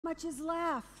much is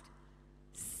left?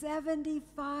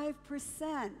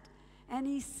 75%. And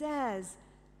he says,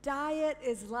 diet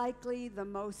is likely the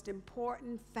most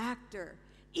important factor,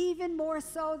 even more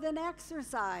so than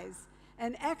exercise.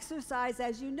 And exercise,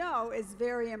 as you know, is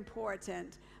very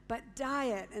important, but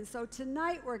diet. And so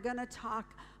tonight we're going to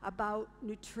talk about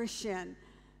nutrition.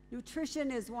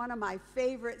 Nutrition is one of my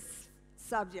favorite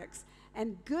subjects.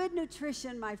 And good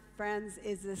nutrition, my friends,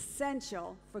 is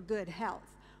essential for good health.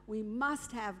 We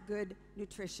must have good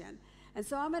nutrition. And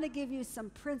so I'm going to give you some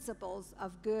principles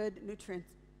of good nutrition.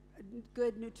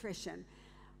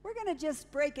 We're going to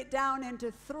just break it down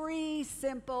into 3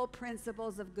 simple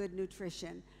principles of good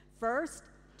nutrition. First,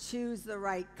 choose the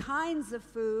right kinds of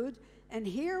food. And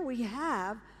here we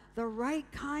have the right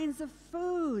kinds of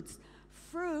foods: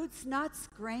 fruits, nuts,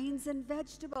 grains, and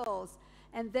vegetables.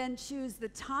 And then choose the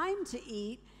time to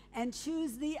eat and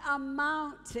choose the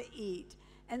amount to eat.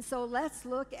 And so let's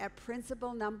look at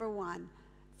principle number 1.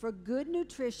 For good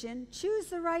nutrition, choose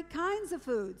the right kinds of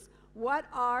foods. What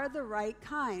are the right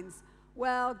kinds?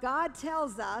 Well, God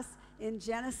tells us in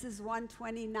Genesis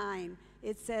 1:29,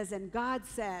 it says, and God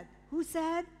said, who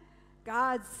said?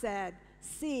 God said,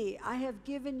 see, I have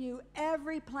given you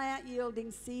every plant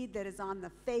yielding seed that is on the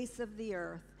face of the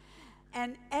earth,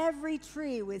 and every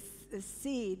tree with a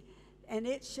seed, and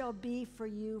it shall be for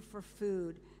you for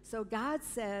food. So God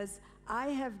says, I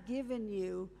have given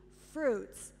you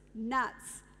fruits,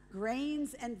 nuts,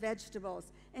 grains, and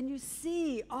vegetables. And you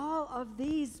see all of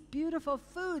these beautiful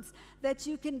foods that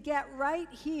you can get right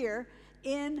here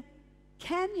in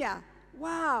Kenya.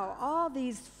 Wow, all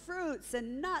these fruits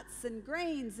and nuts and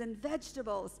grains and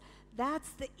vegetables.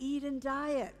 That's the Eden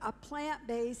diet, a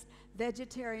plant-based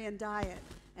vegetarian diet.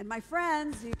 And my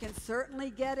friends, you can certainly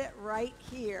get it right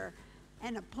here.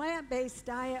 And a plant-based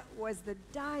diet was the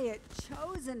diet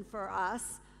chosen for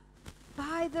us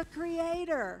by the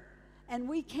Creator. And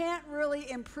we can't really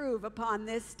improve upon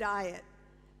this diet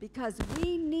because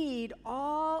we need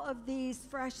all of these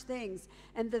fresh things.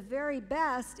 And the very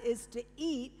best is to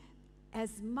eat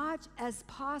as much as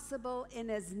possible in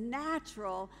as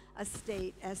natural a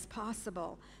state as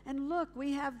possible. And look,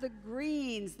 we have the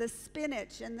greens, the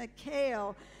spinach and the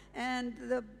kale and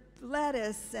the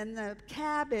lettuce and the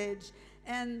cabbage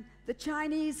and the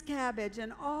Chinese cabbage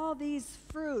and all these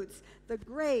fruits, the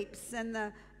grapes and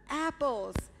the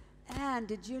apples. And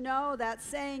did you know that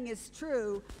saying is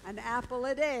true? An apple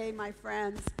a day, my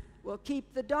friends, will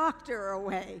keep the doctor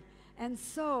away. And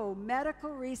so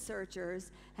medical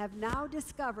researchers have now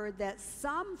discovered that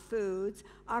some foods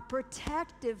are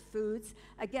protective foods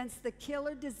against the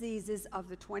killer diseases of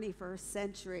the 21st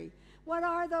century. What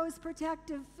are those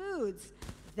protective foods?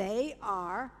 They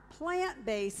are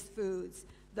plant-based foods: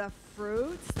 the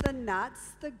fruits, the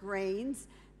nuts, the grains,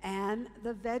 and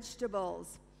the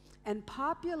vegetables. And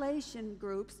population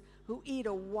groups who eat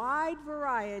a wide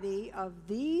variety of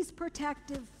these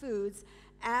protective foods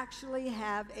actually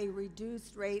have a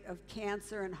reduced rate of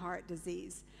cancer and heart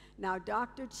disease. Now,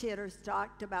 Dr. Chitters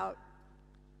talked about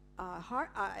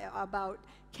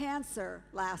cancer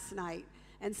last night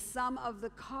and some of the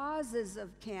causes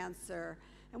of cancer.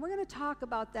 And we're going to talk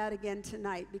about that again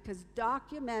tonight because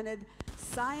documented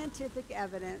scientific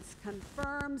evidence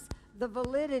confirms the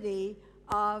validity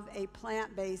of a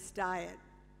plant-based diet.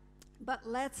 But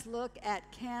let's look at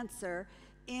cancer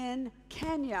in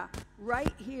Kenya,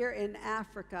 right here in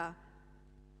Africa.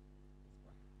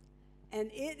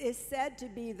 And it is said to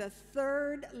be the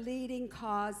 3rd leading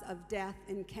cause of death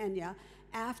in Kenya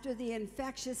after the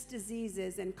infectious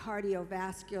diseases and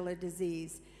cardiovascular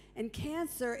disease. And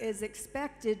cancer is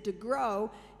expected to grow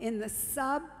in the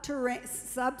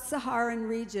sub-Saharan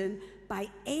region by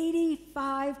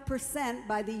 85%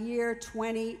 by the year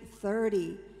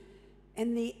 2030.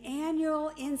 And the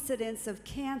annual incidence of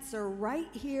cancer right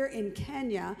here in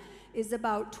Kenya is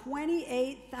about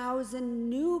 28,000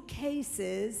 new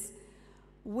cases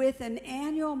with an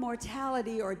annual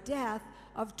mortality or death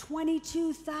of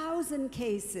 22,000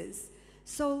 cases.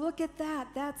 So look at that.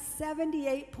 That's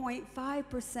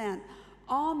 78.5%.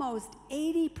 Almost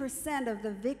 80% of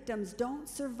the victims don't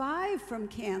survive from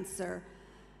cancer.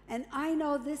 And I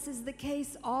know this is the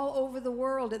case all over the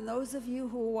world. And those of you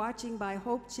who are watching by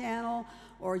Hope Channel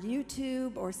or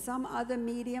YouTube or some other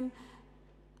medium,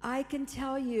 I can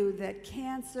tell you that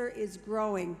cancer is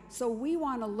growing. So we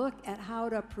want to look at how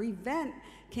to prevent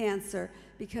cancer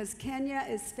because Kenya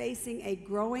is facing a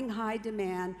growing high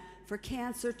demand for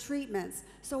cancer treatments.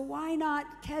 So why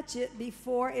not catch it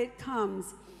before it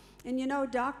comes? And you know,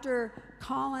 Dr.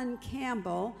 Colin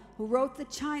Campbell, who wrote the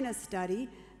China study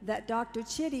that Dr.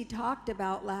 Chitty talked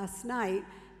about last night,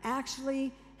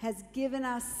 actually has given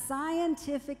us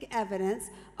scientific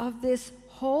evidence of this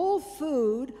whole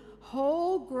food,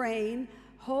 whole grain,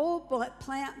 whole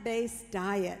plant-based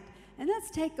diet. And let's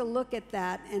take a look at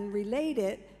that and relate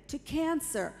it to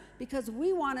cancer, because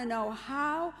we want to know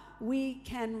how we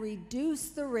can reduce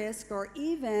the risk or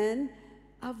even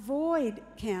avoid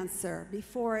cancer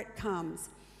before it comes.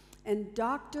 And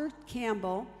Dr.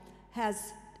 Campbell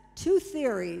has two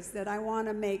theories that I want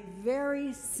to make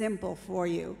very simple for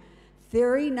you.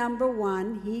 Theory number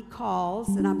one, he calls,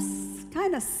 and I'm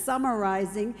kind of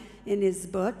summarizing in his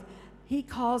book, he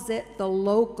calls it the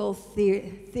local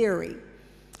theory.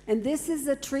 And this is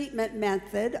a treatment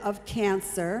method of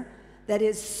cancer that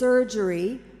is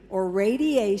surgery or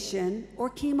radiation or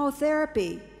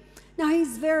chemotherapy. Now,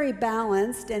 he's very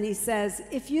balanced, and he says,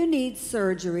 if you need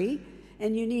surgery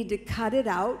and you need to cut it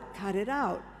out, cut it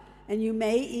out. And you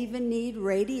may even need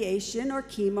radiation or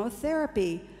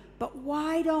chemotherapy. But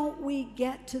why don't we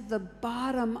get to the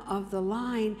bottom of the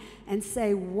line and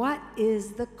say, what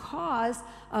is the cause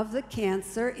of the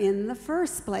cancer in the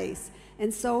first place?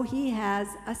 And so he has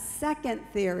a second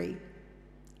theory.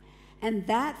 And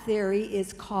that theory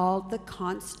is called the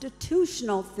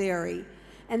constitutional theory.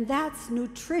 And that's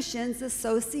nutrition's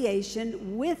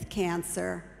association with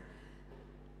cancer.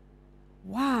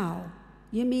 Wow,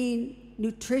 you mean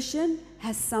nutrition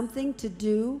has something to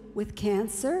do with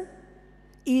cancer?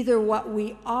 Either what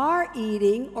we are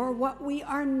eating or what we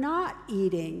are not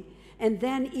eating. And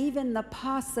then even the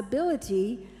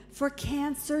possibility for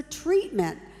cancer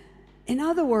treatment. In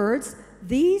other words,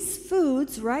 these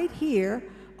foods right here,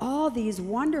 all these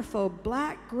wonderful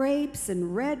black grapes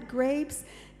and red grapes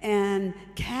and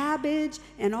cabbage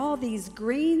and all these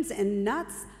greens and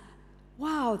nuts,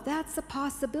 wow, that's a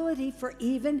possibility for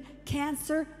even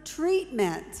cancer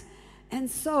treatment. And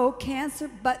so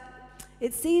but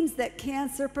it seems that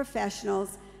cancer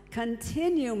professionals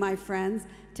continue, my friends,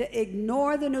 to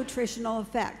ignore the nutritional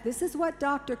effect. This is what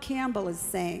Dr. Campbell is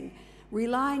saying,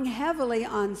 relying heavily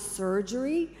on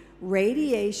surgery,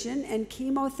 radiation, and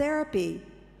chemotherapy.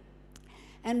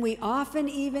 And we often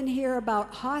even hear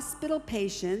about hospital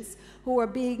patients who are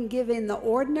being given the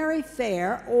ordinary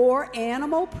fare or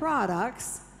animal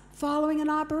products following an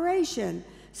operation.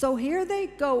 So here they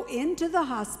go into the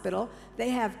hospital, they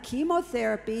have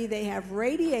chemotherapy, they have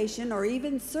radiation or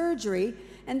even surgery,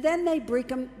 and then they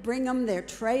bring them their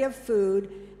tray of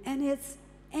food, and it's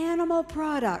animal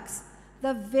products,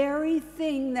 the very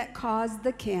thing that caused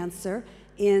the cancer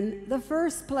in the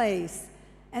first place.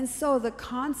 And so the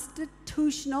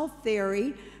constitutional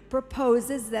theory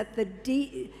proposes that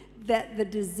the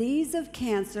disease of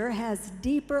cancer has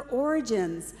deeper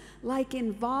origins, like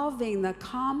involving the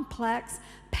complex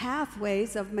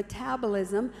pathways of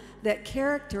metabolism that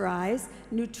characterize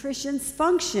nutrition's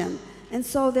function. And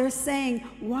so they're saying,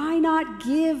 why not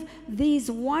give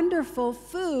these wonderful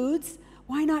foods,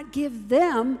 why not give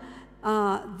them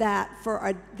that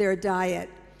for their diet?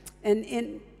 And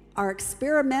in our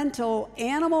experimental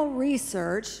animal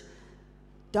research,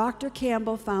 Dr.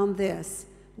 Campbell found this.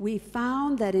 We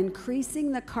found that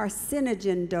increasing the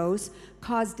carcinogen dose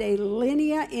caused a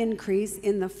linear increase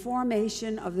in the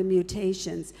formation of the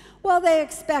mutations. Well, they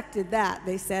expected that,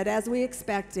 they said, as we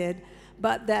expected,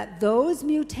 but that those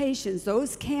mutations,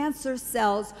 those cancer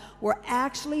cells, were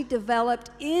actually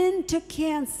developed into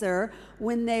cancer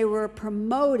when they were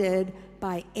promoted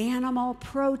by animal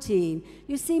protein.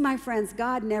 You see, my friends,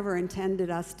 God never intended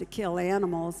us to kill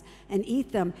animals and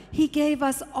eat them. He gave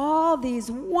us all these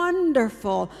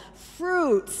wonderful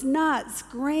fruits, nuts,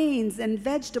 grains, and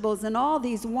vegetables, and all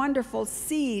these wonderful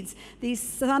seeds, these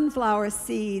sunflower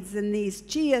seeds, and these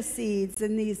chia seeds,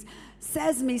 and these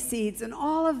sesame seeds, and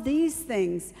all of these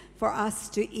things for us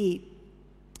to eat.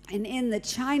 And in the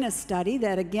China study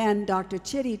that, again, Dr.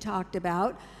 Chitty talked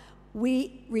about,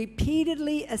 we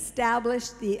repeatedly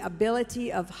established the ability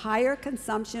of higher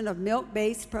consumption of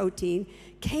milk-based protein,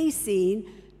 casein,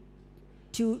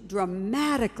 to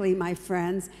dramatically, my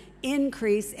friends,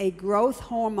 increase a growth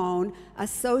hormone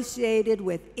associated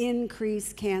with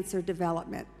increased cancer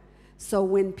development. So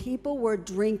when people were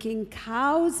drinking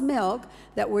cow's milk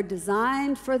that were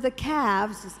designed for the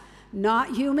calves,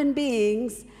 not human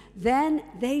beings, then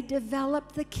they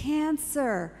developed the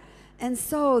cancer. And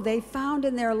so they found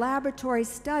in their laboratory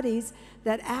studies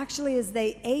that actually as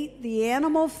they ate the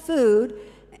animal food,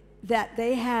 that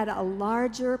they had a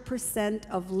larger percent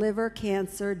of liver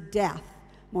cancer death,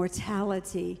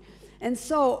 mortality. And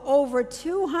so over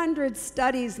 200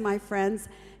 studies, my friends,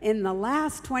 in the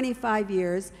last 25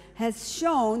 years has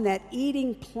shown that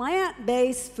eating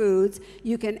plant-based foods,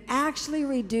 you can actually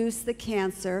reduce the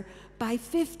cancer by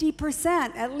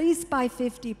 50%, at least by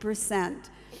 50%.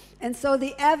 And so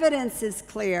the evidence is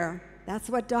clear. That's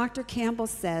what Dr. Campbell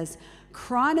says.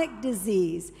 Chronic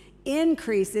disease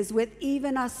increases with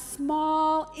even a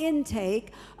small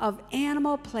intake of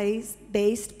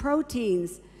animal-based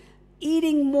proteins.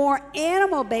 Eating more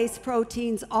animal-based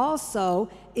proteins also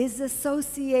is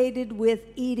associated with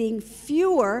eating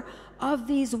fewer of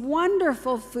these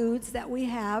wonderful foods that we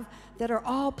have that are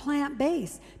all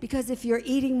plant-based. Because if you're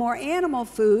eating more animal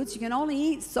foods, you can only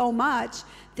eat so much,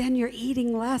 then you're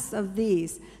eating less of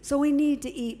these. So we need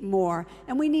to eat more,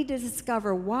 and we need to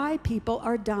discover why people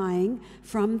are dying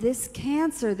from this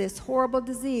cancer, this horrible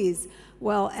disease.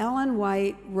 Well, Ellen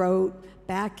White wrote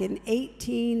back in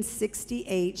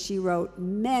 1868, she wrote,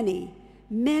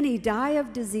 many die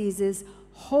of diseases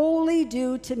wholly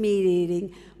due to meat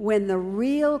eating when the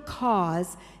real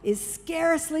cause is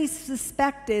scarcely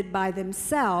suspected by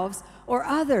themselves or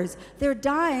others. They're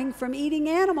dying from eating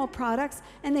animal products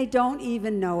and they don't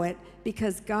even know it,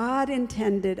 because God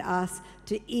intended us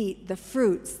to eat the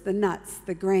fruits, the nuts,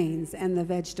 the grains, and the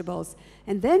vegetables.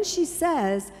 And then she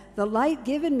says, the light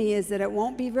given me is that it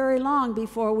won't be very long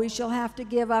before we shall have to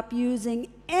give up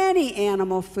using any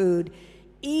animal food.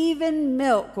 Even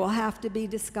milk will have to be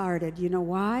discarded. You know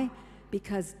why?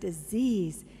 Because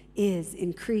disease is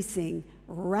increasing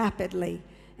rapidly.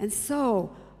 And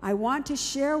so I want to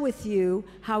share with you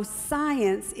how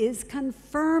science is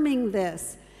confirming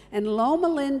this. And Loma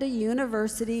Linda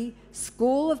University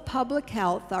School of Public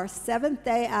Health, our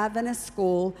Seventh-day Adventist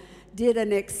school, did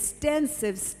an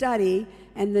extensive study,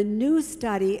 and the new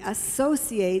study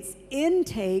associates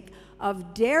intake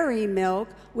of dairy milk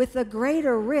with a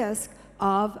greater risk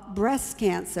of breast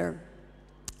cancer.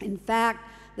 In fact,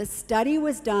 the study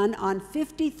was done on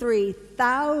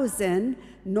 53,000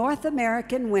 North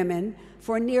American women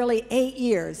for nearly 8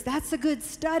 years. That's a good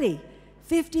study.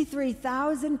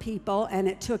 53,000 people, and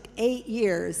it took 8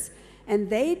 years. And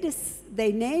they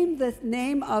named the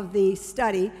name of the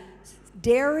study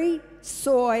Dairy,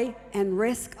 Soy, and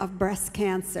Risk of Breast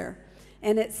Cancer.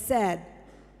 And it said,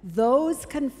 those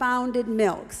confounded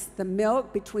milks, the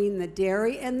milk between the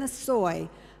dairy and the soy,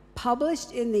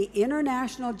 published in the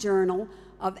International Journal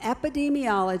of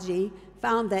Epidemiology,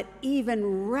 found that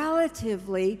even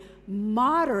relatively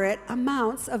moderate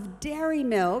amounts of dairy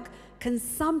milk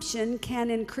consumption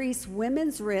can increase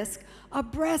women's risk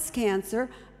of breast cancer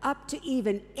up to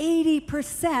even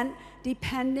 80%,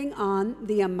 depending on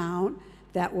the amount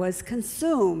that was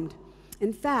consumed.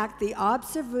 In fact, the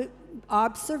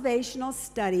observational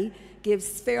study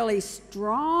gives fairly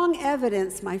strong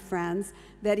evidence, my friends,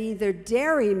 that either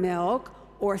dairy milk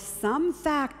or some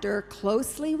factor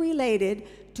closely related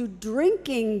to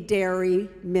drinking dairy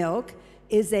milk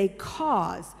is a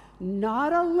cause,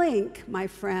 not a link, my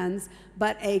friends,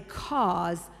 but a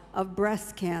cause of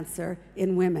breast cancer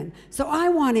in women. So I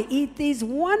want to eat these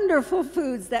wonderful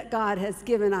foods that God has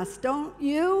given us, don't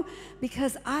you?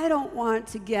 Because I don't want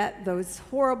to get those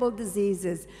horrible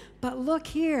diseases. But look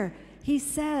here, he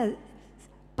says,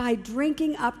 by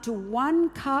drinking up to 1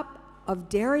 cup of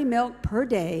dairy milk per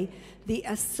day, the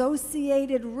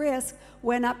associated risk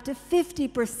went up to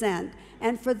 50%.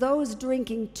 And for those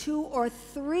drinking 2 or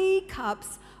 3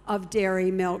 cups of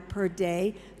dairy milk per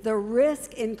day, the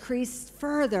risk increased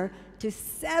further to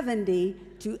 70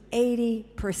 to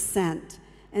 80%.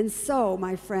 And so,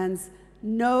 my friends,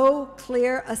 no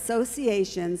clear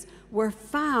associations were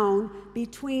found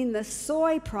between the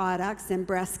soy products and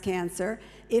breast cancer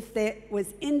if it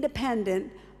was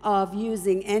independent of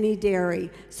using any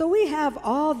dairy. So we have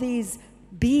all these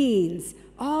beans,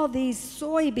 all these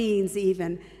soybeans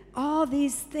even, all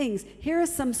these things. Here are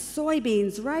some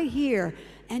soybeans right here.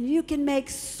 And you can make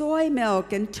soy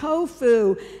milk and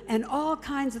tofu and all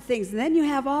kinds of things. And then you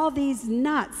have all these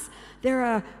nuts. There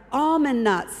are almond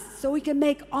nuts, so we can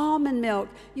make almond milk.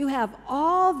 You have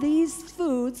all these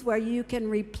foods where you can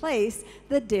replace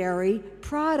the dairy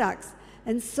products.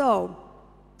 And so,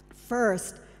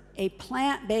 first, a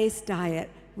plant-based diet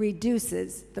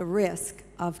reduces the risk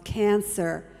of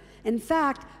cancer. In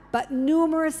fact, but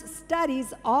numerous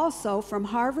studies also from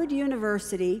Harvard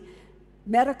University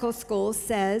Medical School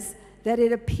says that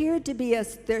there appeared to be a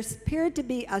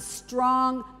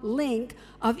strong link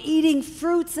of eating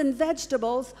fruits and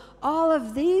vegetables, all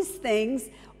of these things,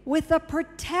 with a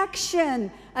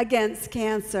protection against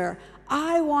cancer.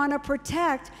 I want to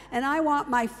protect, and I want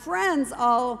my friends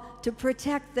all to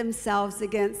protect themselves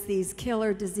against these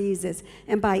killer diseases.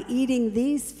 And by eating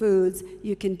these foods,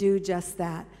 you can do just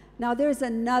that. Now, there's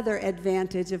another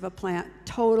advantage of a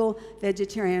total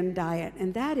vegetarian diet,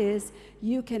 and that is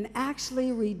you can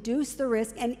actually reduce the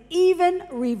risk and even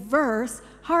reverse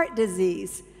heart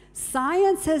disease.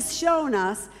 Science has shown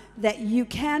us that you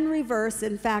can reverse.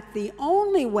 In fact, the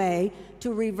only way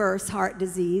to reverse heart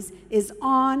disease is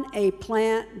on a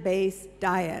plant-based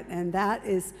diet, and that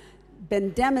has been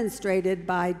demonstrated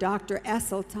by Dr.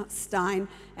 Esselstyn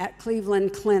at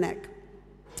Cleveland Clinic.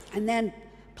 And then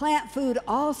plant food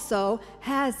also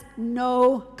has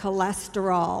no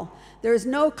cholesterol. There's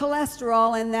no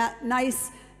cholesterol in that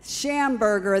nice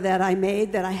Schamburger that I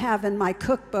made, that I have in my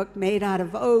cookbook, made out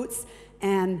of oats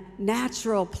and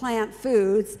natural plant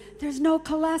foods. There's no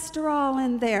cholesterol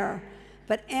in there.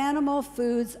 But animal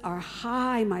foods are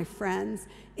high, my friends,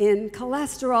 in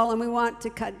cholesterol, and we want to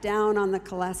cut down on the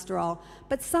cholesterol.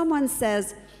 But someone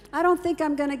says, I don't think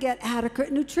I'm going to get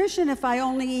adequate nutrition if I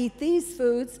only eat these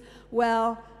foods.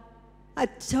 Well, a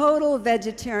total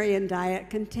vegetarian diet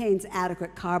contains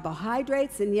adequate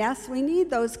carbohydrates, and yes, we need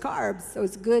those carbs,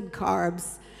 those good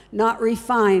carbs, not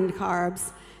refined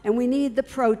carbs. And we need the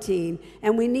protein,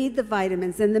 and we need the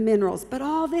vitamins and the minerals, but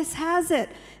all this has it.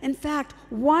 In fact,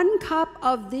 1 cup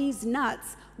of these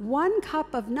nuts, 1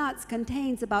 cup of nuts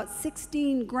contains about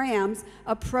 16 grams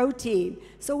of protein.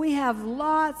 So we have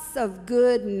lots of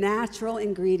good natural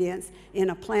ingredients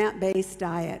in a plant-based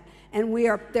diet. And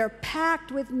they're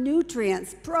packed with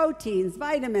nutrients, proteins,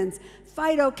 vitamins,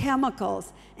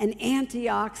 phytochemicals, and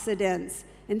antioxidants.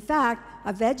 In fact,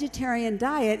 a vegetarian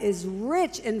diet is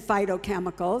rich in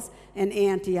phytochemicals and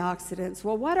antioxidants.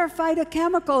 Well, what are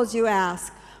phytochemicals, you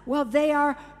ask? Well, they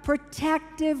are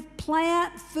protective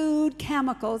plant food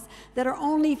chemicals that are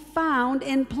only found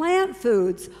in plant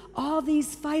foods. All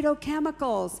these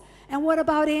phytochemicals. And what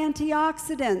about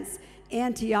antioxidants?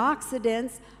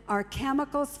 Antioxidants are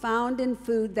chemicals found in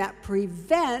food that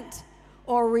prevent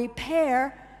or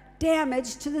repair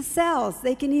damage to the cells.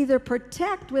 They can either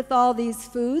protect with all these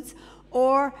foods,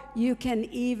 or you can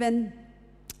even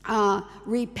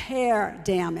repair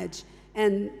damage.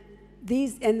 And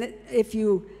if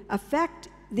you affect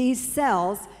these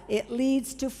cells, it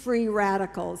leads to free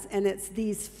radicals. And it's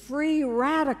these free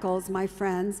radicals, my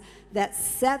friends, that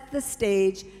set the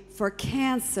stage for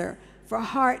cancer, for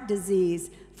heart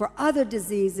disease, for other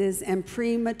diseases, and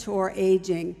premature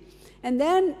aging. And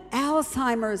then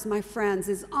Alzheimer's, my friends,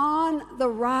 is on the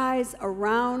rise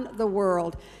around the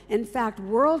world. In fact,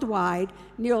 worldwide,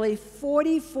 nearly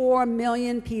 44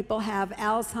 million people have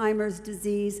Alzheimer's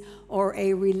disease or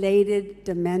a related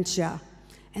dementia.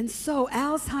 And so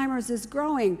Alzheimer's is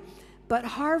growing. But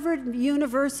Harvard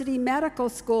University Medical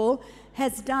School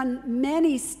has done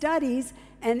many studies,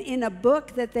 and in a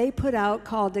book that they put out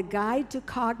called A Guide to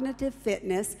Cognitive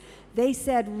Fitness, they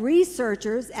said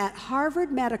researchers at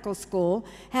Harvard Medical School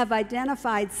have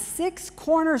identified 6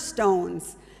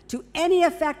 cornerstones to any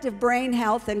effective brain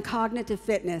health and cognitive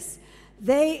fitness.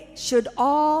 They should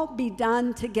all be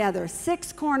done together,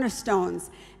 6 cornerstones.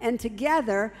 And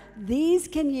together, these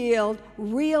can yield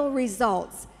real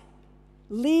results,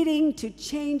 leading to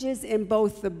changes in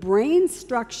both the brain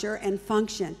structure and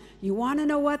function. You want to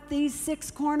know what these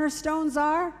 6 cornerstones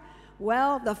are?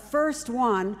 Well, the first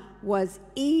one was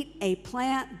eat a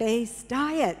plant-based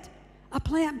diet.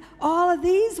 All of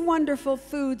these wonderful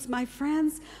foods, my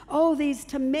friends. Oh, these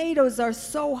tomatoes are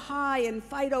so high in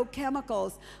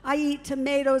phytochemicals. I eat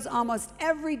tomatoes almost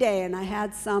every day, and I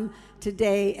had some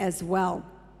today as well.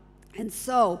 And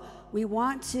so we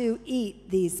want to eat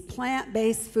these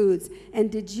plant-based foods.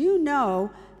 And did you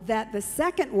know that the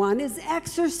second one is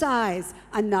exercise,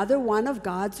 another one of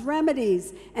God's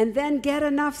remedies? And then get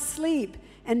enough sleep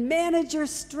and manage your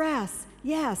stress.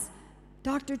 Yes,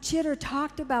 Dr. Chitter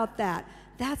talked about that.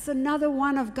 That's another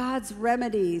one of God's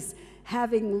remedies,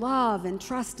 having love and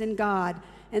trust in God.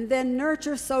 And then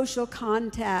nurture social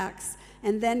contacts,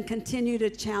 and then continue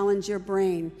to challenge your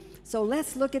brain. So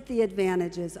let's look at the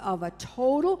advantages of a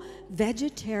total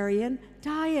vegetarian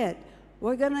diet.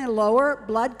 We're going to lower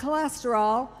blood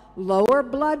cholesterol, lower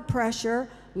blood pressure,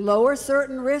 lower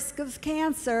certain risk of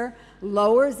cancer,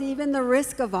 lowers even the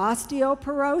risk of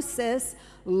osteoporosis,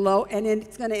 and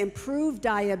it's going to improve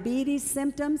diabetes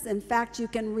symptoms. In fact, you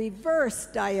can reverse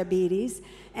diabetes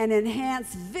and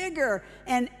enhance vigor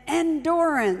and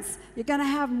endurance. You're going to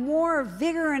have more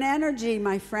vigor and energy,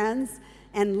 my friends,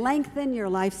 and lengthen your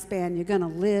lifespan. You're going to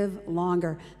live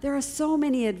longer. There are so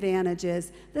many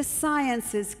advantages. The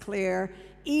science is clear.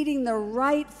 Eating the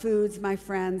right foods, my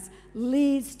friends,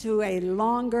 leads to a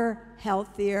longer,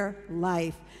 healthier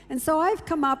life. And so I've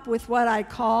come up with what I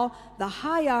call the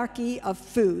hierarchy of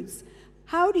foods.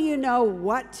 How do you know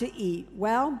what to eat?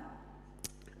 Well,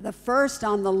 the first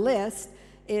on the list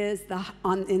is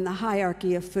in the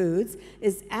hierarchy of foods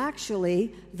is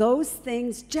actually those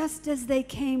things just as they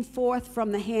came forth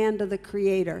from the hand of the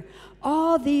Creator.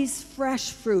 All these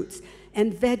fresh fruits.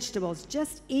 and vegetables.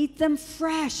 Just eat them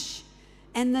fresh.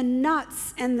 And the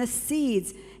nuts and the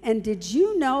seeds. And did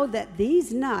you know that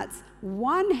these nuts,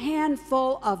 one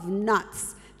handful of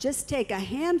nuts, just take a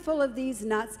handful of these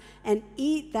nuts and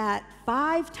eat that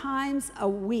 5 times a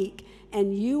week,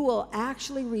 and you will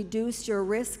actually reduce your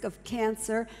risk of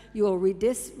cancer. You will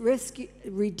reduce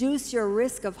your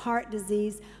risk of heart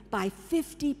disease by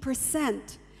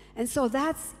 50%. And so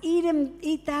that's,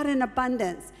 eat that in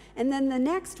abundance. And then the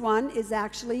next one is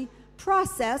actually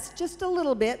processed just a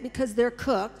little bit because they're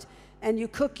cooked. And you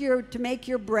cook to make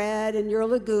your bread and your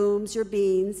legumes, your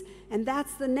beans, and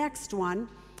that's the next one.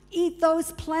 Eat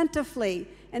those plentifully.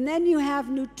 And then you have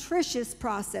nutritious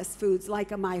processed foods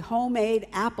like my homemade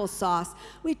applesauce.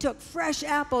 We took fresh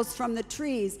apples from the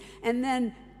trees, and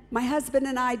then my husband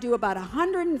and I do about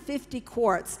 150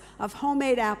 quarts of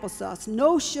homemade applesauce.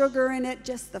 No sugar in it,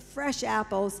 just the fresh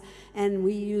apples, and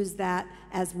we use that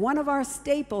as one of our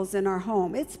staples in our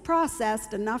home. It's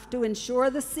processed enough to ensure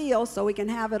the seal so we can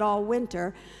have it all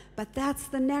winter, but that's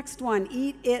the next one.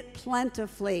 Eat it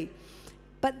plentifully.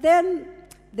 But then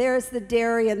there's the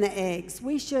dairy and the eggs.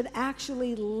 We should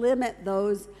actually limit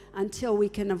those until we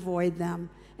can avoid them.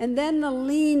 And then the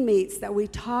lean meats that we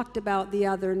talked about the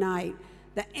other night,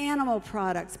 the animal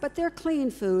products, but they're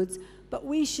clean foods, but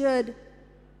we should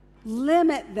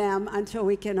limit them until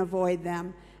we can avoid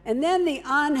them. And then the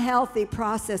unhealthy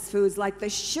processed foods like the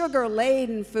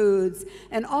sugar-laden foods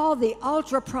and all the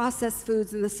ultra-processed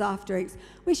foods and the soft drinks,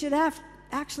 we should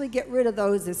actually get rid of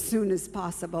those as soon as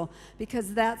possible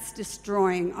because that's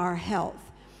destroying our health.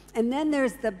 And then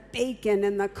there's the bacon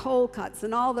and the cold cuts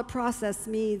and all the processed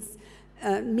meats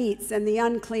and the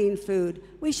unclean food.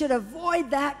 We should avoid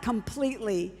that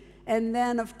completely. And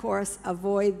then, of course,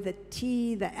 avoid the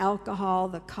tea, the alcohol,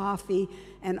 the coffee,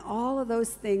 and all of those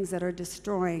things that are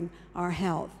destroying our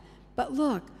health. But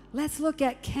look, let's look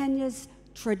at Kenya's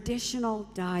traditional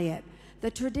diet.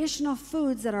 The traditional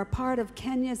foods that are part of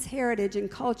Kenya's heritage and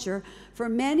culture for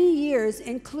many years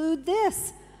include the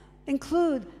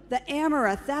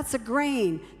amaranth, that's a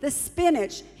grain. The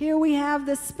spinach, here we have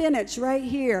the spinach right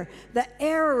here. The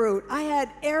arrowroot, I had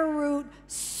arrowroot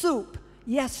soup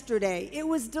yesterday. It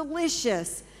was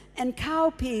delicious. And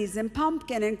cowpeas and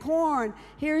pumpkin and corn.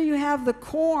 Here you have the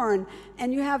corn,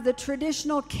 and you have the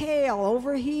traditional kale.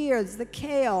 Over here is the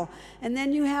kale. And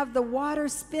then you have the water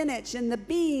spinach and the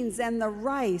beans and the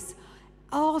rice.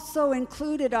 Also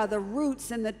included are the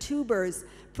roots and the tubers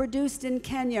produced in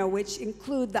Kenya, which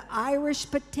include the Irish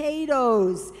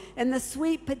potatoes and the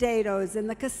sweet potatoes and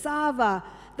the cassava,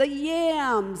 the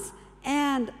yams,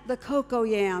 and the cocoa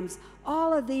yams.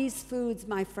 All of these foods,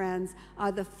 my friends,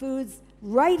 are the foods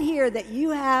right here that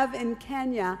you have in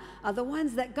Kenya, are the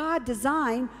ones that God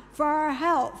designed for our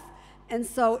health. And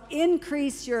so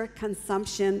increase your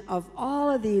consumption of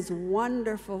all of these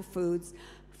wonderful foods,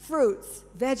 fruits,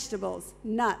 vegetables,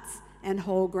 nuts, and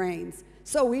whole grains.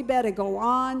 So we better go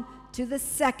on to the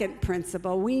second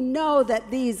principle. We know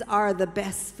that these are the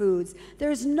best foods.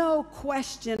 There's no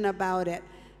question about it.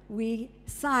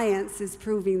 Science is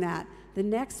proving that. The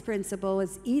next principle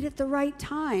is eat at the right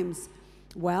times.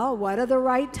 Well, what are the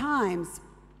right times?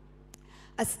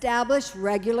 Establish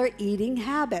regular eating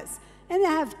habits and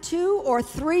have 2 or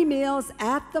 3 meals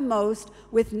at the most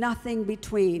with nothing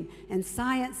between. And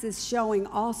science is showing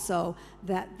also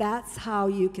that that's how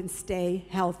you can stay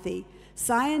healthy.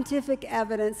 Scientific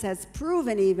evidence has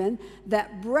proven even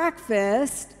that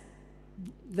breakfast,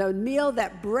 the meal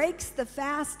that breaks the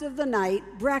fast of the night,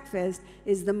 breakfast,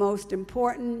 is the most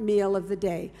important meal of the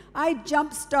day. I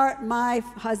jumpstart my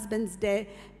husband's day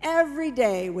every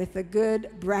day with a good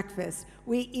breakfast.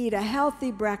 We eat a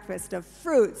healthy breakfast of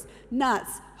fruits,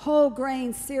 nuts, whole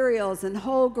grain cereals, and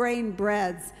whole grain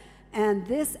breads. And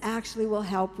this actually will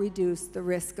help reduce the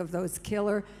risk of those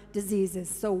killer diseases.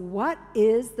 So what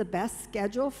is the best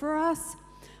schedule for us?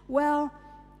 Well,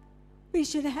 we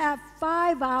should have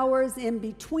 5 hours in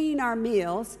between our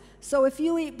meals. So if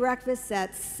you eat breakfast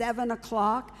at 7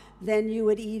 o'clock, then you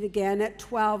would eat again at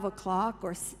 12 o'clock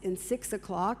or 6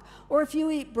 o'clock. Or if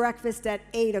you eat breakfast at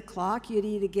 8 o'clock, you'd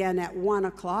eat again at 1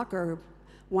 o'clock or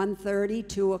 1:30,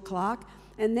 2 o'clock.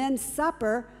 And then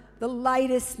supper, the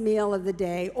lightest meal of the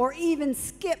day, or even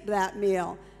skip that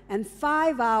meal. And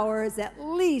 5 hours at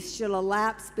least should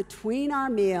elapse between our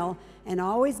meal. And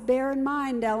always bear in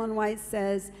mind, Ellen White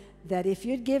says, that if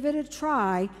you'd give it a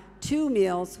try, 2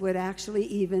 meals would actually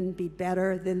even be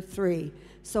better than 3.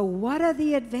 So what are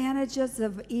the advantages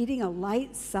of eating a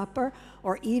light supper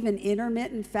or even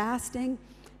intermittent fasting?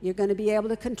 You're going to be able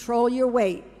to control your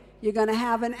weight. You're going to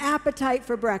have an appetite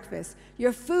for breakfast.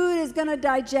 Your food is going to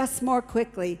digest more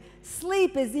quickly.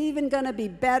 Sleep is even going to be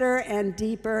better and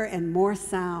deeper and more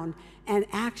sound. And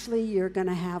actually, you're going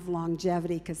to have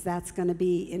longevity because that's going to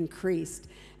be increased.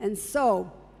 And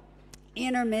so,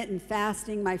 intermittent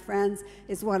fasting, my friends,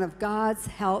 is one of God's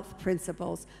health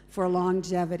principles for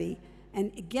longevity.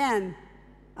 And again,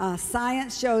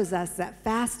 science shows us that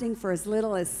fasting for as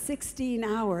little as 16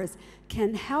 hours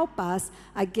can help us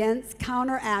against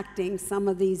counteracting some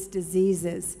of these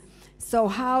diseases. So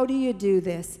how do you do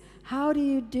this? How do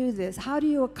you do this? How do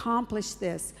you accomplish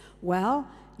this? Well,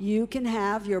 you can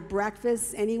have your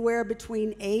breakfast anywhere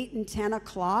between 8 and 10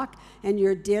 o'clock, and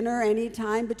your dinner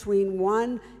anytime between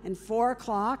 1 and 4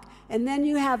 o'clock, and then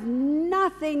you have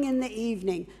nothing in the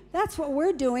evening. That's what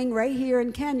we're doing right here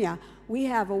in Kenya. We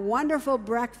have a wonderful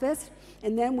breakfast,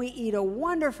 and then we eat a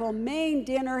wonderful main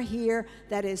dinner here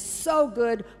that is so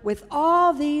good with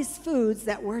all these foods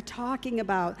that we're talking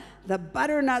about. The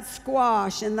butternut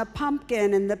squash and the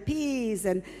pumpkin and the peas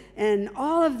and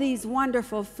all of these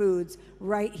wonderful foods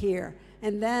right here.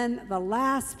 And then the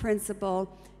last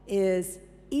principle is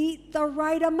eat the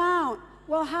right amount.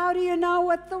 Well, how do you know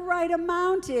what the right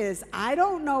amount is? I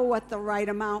don't know what the right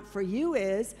amount for you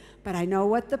is, but I know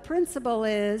what the principle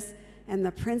is. And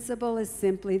the principle is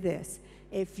simply this.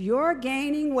 If you're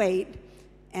gaining weight,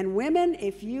 and women,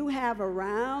 if you have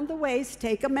around the waist,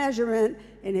 take a measurement,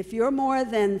 and if you're more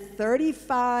than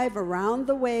 35 around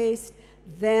the waist,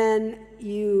 then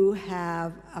you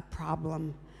have a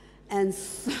problem. And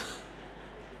so,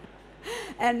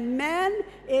 and men,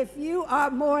 if you are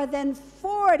more than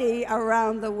 40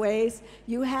 around the waist,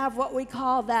 you have what we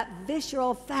call that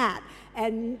visceral fat.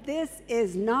 And this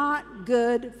is not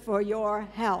good for your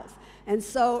health. And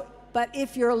so, but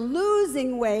if you're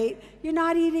losing weight, you're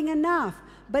not eating enough.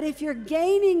 But if you're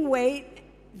gaining weight,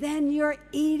 then you're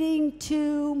eating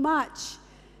too much.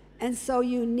 And so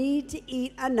you need to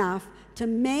eat enough to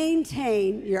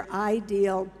maintain your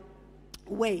ideal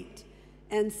weight.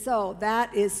 And so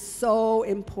that is so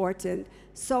important.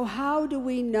 So how do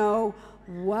we know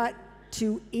what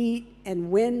to eat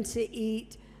and when to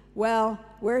eat? Well,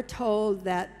 we're told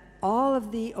that all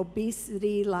of the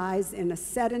obesity lies in a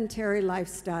sedentary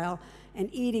lifestyle and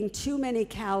eating too many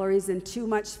calories and too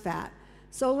much fat.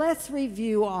 So let's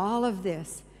review all of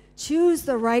this. Choose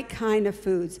the right kind of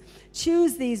foods.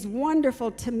 Choose these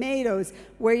wonderful tomatoes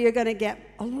where you're going to get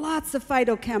lots of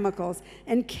phytochemicals.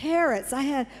 And carrots.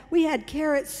 We had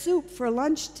carrot soup for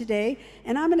lunch today,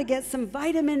 and I'm going to get some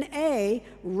vitamin A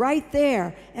right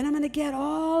there. And I'm going to get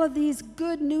all of these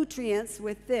good nutrients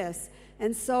with this.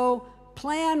 And so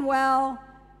plan well,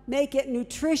 make it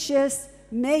nutritious,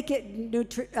 make it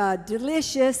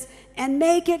delicious, and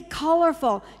make it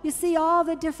colorful. You see all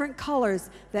the different colors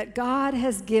that God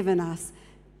has given us.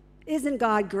 Isn't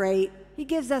God great? He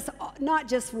gives us not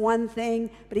just one thing,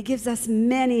 but he gives us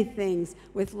many things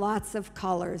with lots of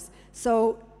colors.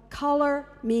 So color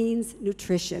means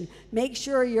nutrition. Make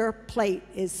sure your plate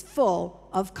is full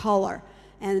of color.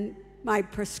 And my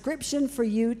prescription for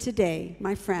you today,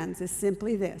 my friends, is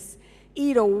simply this.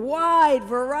 Eat a wide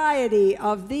variety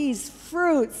of these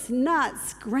fruits,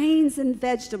 nuts, grains, and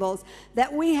vegetables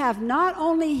that we have not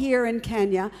only here in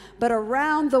Kenya, but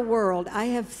around the world. I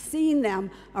have seen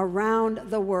them around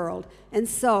the world. And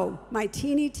so, my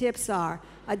teeny tips are,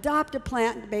 adopt a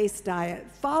plant-based diet,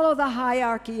 follow the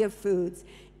hierarchy of foods,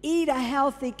 eat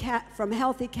from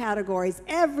healthy categories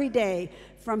every day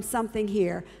from something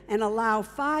here, and allow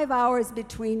 5 hours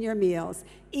between your meals.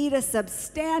 Eat a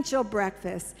substantial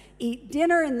breakfast. Eat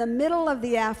dinner in the middle of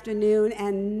the afternoon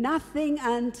and nothing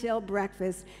until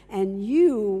breakfast, and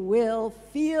you will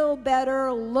feel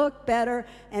better, look better,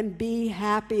 and be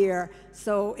happier.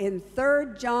 So in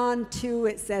 3 John 2,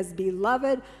 it says,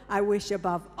 "Beloved, I wish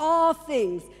above all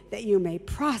things that you may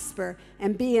prosper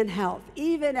and be in health,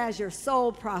 even as your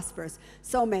soul prospers."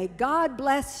 So may God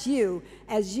bless you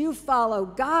as you follow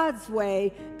God's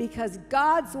way, because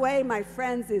God's way, my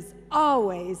friends, is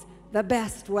always the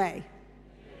best way.